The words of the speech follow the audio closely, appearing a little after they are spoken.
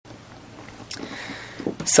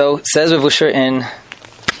So, says Rav Usher in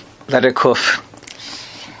letter Kuf,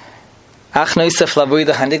 Ach noisef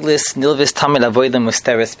lavoida haniglis nilvis tamil avoida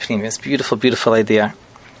musteris primis. Beautiful, beautiful idea.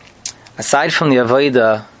 Aside from the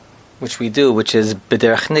avoida which we do, which is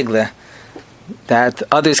b'derech nigle, that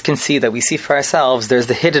others can see, that we see for ourselves, there's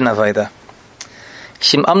the hidden avoida.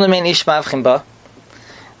 Shim amlamein ish mavchim ba,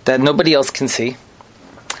 that nobody else can see.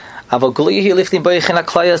 But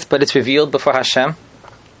it's revealed before Hashem.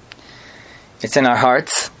 It's in our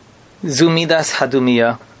hearts. Zu midas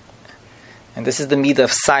hadumiyah. And this is the midah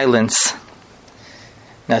of silence.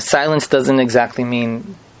 Now, silence doesn't exactly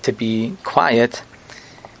mean to be quiet.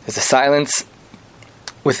 There's a silence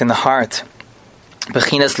within the heart.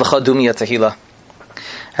 Bechinas l'chadumiyah tahila.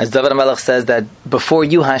 As David HaMelech says that before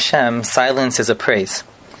you, Hashem, silence is a praise.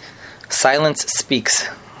 Silence speaks.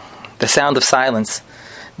 The sound of silence.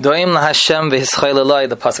 Doim laHashem v'hischayil eloi,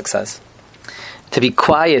 the pasuk says, to be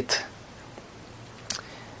quiet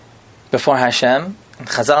before Hashem. And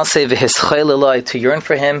Chazal say v'hischayil eloi, to yearn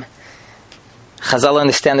for Him. Chazal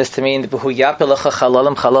understand this to mean v'hu yapelacha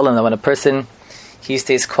chalalim chalalim, that when a person he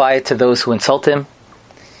stays quiet to those who insult him,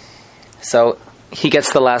 so he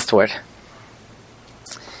gets the last word.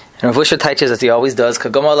 And Rav Usher teaches, as he always does,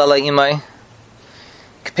 kagomol ala imay,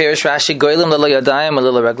 k'perish Rashi goylim lelo yadayim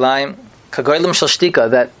lelo raglayim. Kagoylam shel shtika,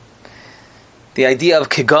 that the idea of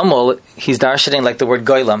kigomol, he's darshaning like the word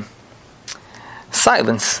goylam.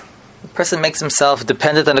 Silence. The person makes himself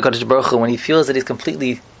dependent on the HaKadosh Baruch Hu when he feels that he's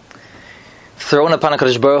completely thrown upon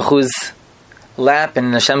HaKadosh Baruch Hu's lap and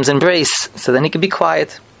in Hashem's embrace, so then he can be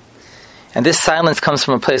quiet. And this silence comes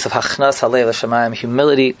from a place of hachnas halev l'shamayim,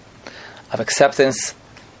 humility, of acceptance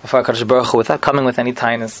before HaKadosh Baruch Hu, without coming with any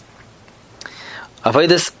tinus.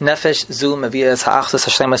 Avodas nefesh zu mevias ha'achzus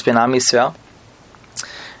hashlemus ben Am Yisrael.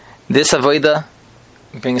 This avoda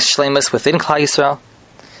brings shlemus within Klal Yisrael.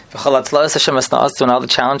 V'chol hatzlaos Hashem asna'astu, and all the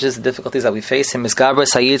challenges, the difficulties that we face. Him misgaber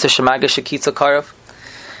sayitza shemaga shekitza karav.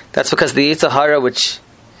 That's because the Yetzer Hara, which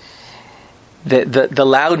the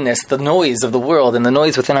loudness, the noise of the world, and the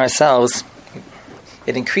noise within ourselves,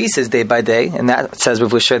 it increases day by day, and that says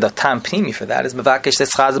Rav Usher, the tam pnimi for that is mevakesh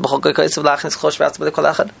teschaz b'chol koykoytzav lachnis chosh v'atz b'kol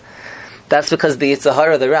echad. That's because the Yetzer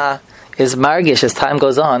Hara, the Ra, is margish as time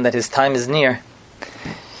goes on, that his time is near.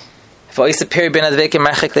 And he's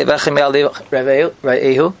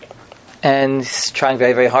trying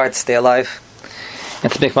very, very hard to stay alive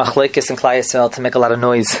and to make machlekes and Klal Yisrael, to make a lot of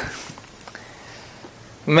noise.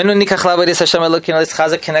 And we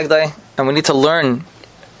need to learn,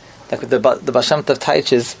 like the Baal Shem Tov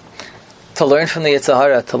teaches, to learn from the Yetzer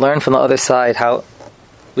Hara, to learn from the other side, how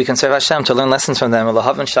we can serve Hashem, to learn lessons from them.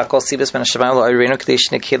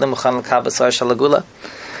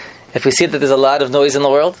 If we see that there's a lot of noise in the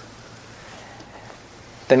world,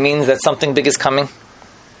 that means that something big is coming,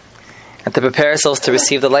 and to prepare ourselves to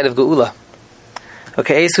receive the light of Geula.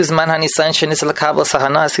 Okay, this is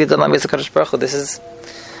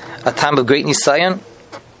a time of great Nisayon.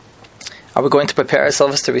 Are we going to prepare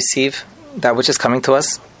ourselves to receive that which is coming to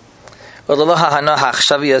us? To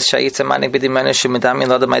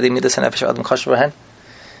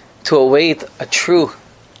await a true,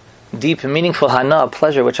 deep, meaningful hana,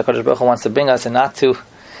 pleasure which HaKadosh Baruch Hu wants to bring us, and not to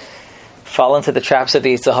fall into the traps of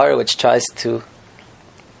the Yetzer Hara, which tries to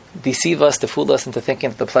deceive us, to fool us into thinking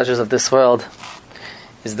that the pleasures of this world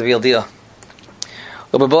is the real deal.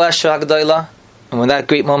 And when that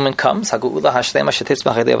great moment comes, that great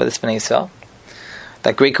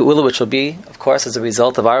Geula, which will be, of course, as a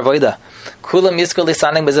result of our avodah,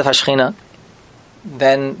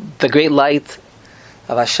 then the great light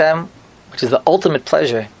of Hashem, which is the ultimate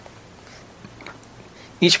pleasure,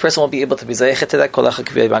 each person will be able to be zeichet to that.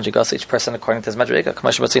 Each person according to his madriga.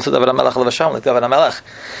 Like David HaMelech,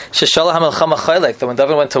 that when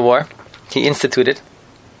David went to war, he instituted,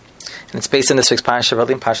 and it's based in this week's parasha,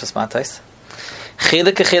 Parshas Matais,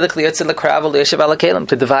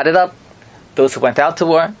 to divide it up. Those who went out to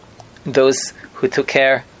war, those who took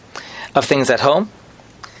care of things at home.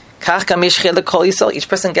 Each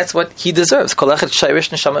person gets what he deserves.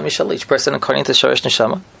 Each person according to Shorish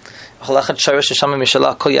Neshama.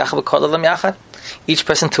 Each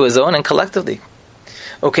person to his own and collectively.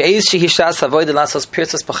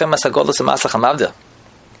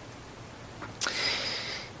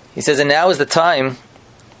 He says, and now is the time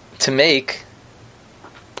to make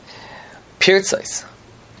pirtzos,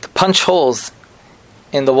 to punch holes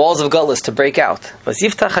in the walls of Galus, to break out.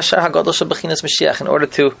 In order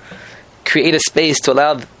to create a space to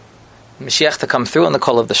allow Mashiach to come through on the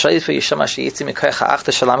call of the Shaifa Yishama Sheyitzi Mikoyach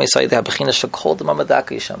Ha'achta Shalom Yisrael HaBechina Shekol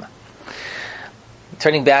D'Mamadaka Yishama.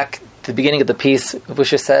 Turning back to the beginning of the piece, Rav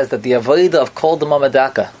Usher says that the avodah of Kol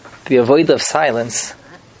D'Mamadaka, the avodah of silence,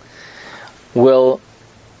 will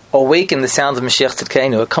awaken the sounds of Mashiach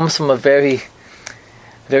Tzidkeinu. It comes from a very,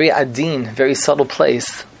 very adin, very subtle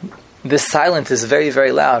place. This silence is very,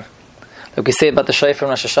 very loud. Like we say about the shofar in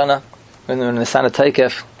Rosh Hashanah, when we're in the Sana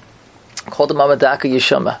Taikef, called the Mamadaka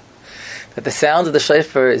Yeshama, that the sound of the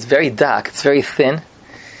shofar is very dark, it's very thin,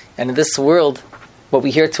 and in this world, what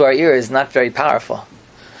we hear to our ear is not very powerful.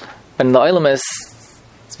 But in the Olam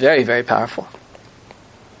it's very, very powerful.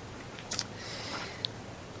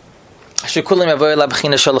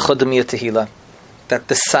 That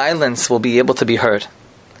the silence will be able to be heard.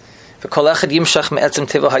 Each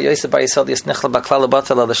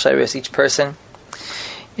person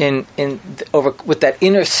with that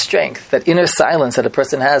inner strength, that inner silence that a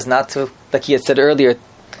person has, not to, like he had said earlier,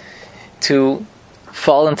 to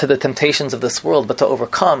fall into the temptations of this world, but to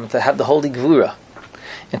overcome, to have the holy gvura,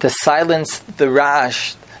 and to silence the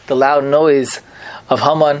rash, the loud noise of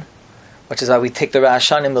Haman, which is why we take the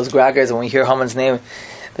Rashanim, those graggers, and when we hear Haman's name,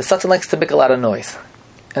 the Satan likes to make a lot of noise.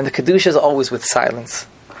 And the Kedusha is always with silence.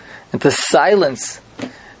 And to silence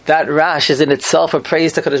that rash is in itself a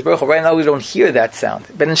praise to Kadosh Baruch Hu. Right now we don't hear that sound.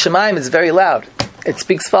 But in Shemaim it's very loud. It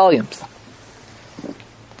speaks volumes.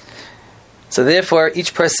 So therefore,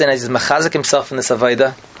 each person, as he's machazik himself in this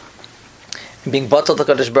avodah, being bottled to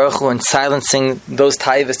Kadosh Baruch Hu and silencing those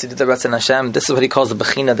taivas to do the Ratzon Hashem, this is what he calls the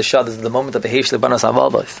Bechina, the Shah. This is the moment of the Heish Lebanos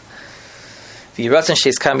Avalbos. The Yiratzon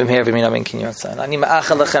Sheis Kam Bim Her V'Min Amin Kin Yiratzon. Ani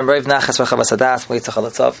Ma'achal Lechem Reiv Nachas V'Chavas Adas V'Yitzach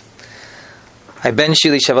Alatzov. I ben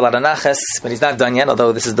Shili Shavalad Anachas, but he's not done yet,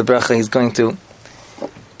 although this is the bracha he's going to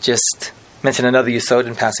just mention another Yisod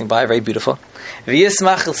in passing by, very beautiful.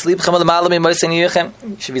 V'yismach L'Slibchem L'Malam M'Moisen Yirchem.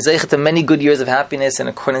 You should be zeichet to many good years of happiness in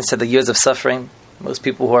accordance to the years of suffering. Most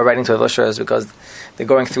people who are writing to Avoshra is because they're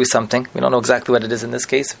going through something. We don't know exactly what it is in this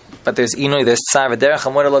case, but there's Inui, there's Tsar, V'derech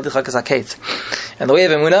Amor Lo Dichak Zakait. And the way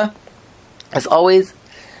of Emunah is always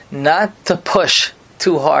not to push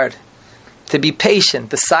too hard, to be patient,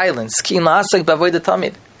 the silence,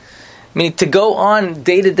 meaning to go on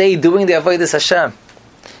day to day doing the avodas Hashem.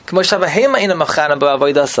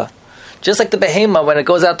 Just like the behema, when it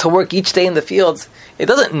goes out to work each day in the fields, it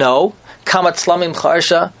doesn't know how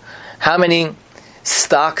many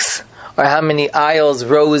stocks or how many aisles,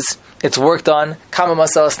 rows it's worked on,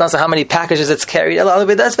 how many packages it's carried. It's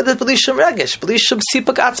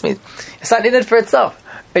not in it for itself.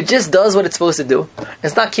 It just does what it's supposed to do.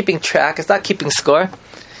 It's not keeping track. It's not keeping score.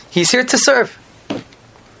 He's here to serve.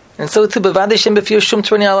 And so too, it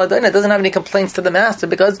doesn't have any complaints to the master,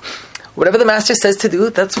 because whatever the master says to do,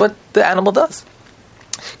 that's what the animal does.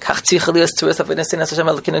 This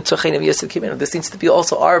needs to be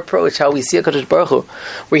also our approach, how we see HaKadosh Baruch Hu.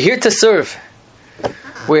 We're here to serve.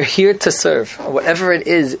 We're here to serve. Whatever it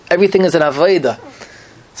is, everything is an avodah.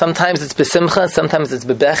 Sometimes it's besimcha, sometimes it's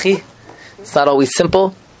bebechi. It's not always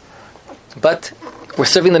simple, but we're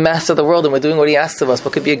serving the master of the world and we're doing what he asks of us.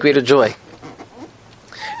 What could be a greater joy?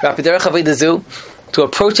 To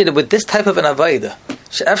approach it with this type of an avodah,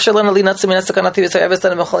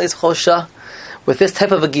 with this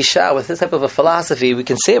type of a gisha, with this type of a philosophy, we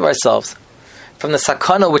can save ourselves from the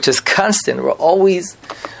sakana, which is constant. We're always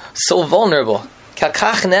so vulnerable.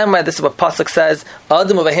 This is what Pasuk says, that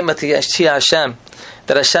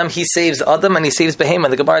Hashem, He saves Adam and He saves Behema.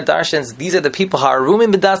 The Gemara Darshans, these are the people who are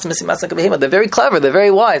rumin b'das mesimas like Behema. They're very clever, they're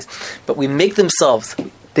very wise, but they make themselves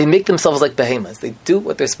like Behemas. They do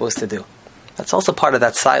what they're supposed to do. That's also part of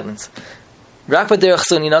that silence. This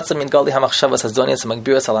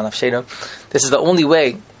is the only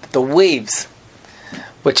way that the waves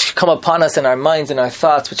which come upon us in our minds and our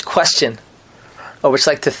thoughts, which question, or which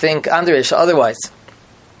like to think Andrish otherwise,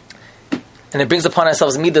 and it brings upon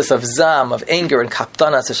ourselves midas of zam, of anger and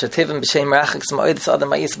kaptanas,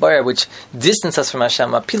 which distance us from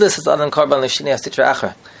Hashem,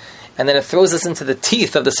 and then it throws us into the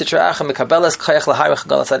teeth of the sitra achra, and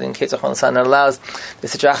it allows the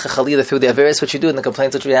sitra achra chalila through the averis which you do and the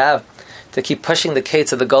complaints which we have to keep pushing the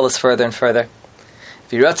gates of the gullus further and further.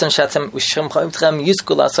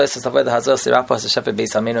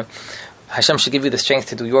 Hashem should give you the strength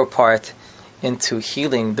to do your part into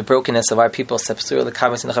healing the brokenness of our people, to end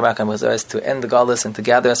the gullus and to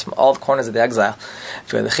gather us from all the corners of the exile.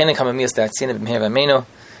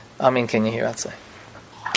 Amen. Can you hear outside?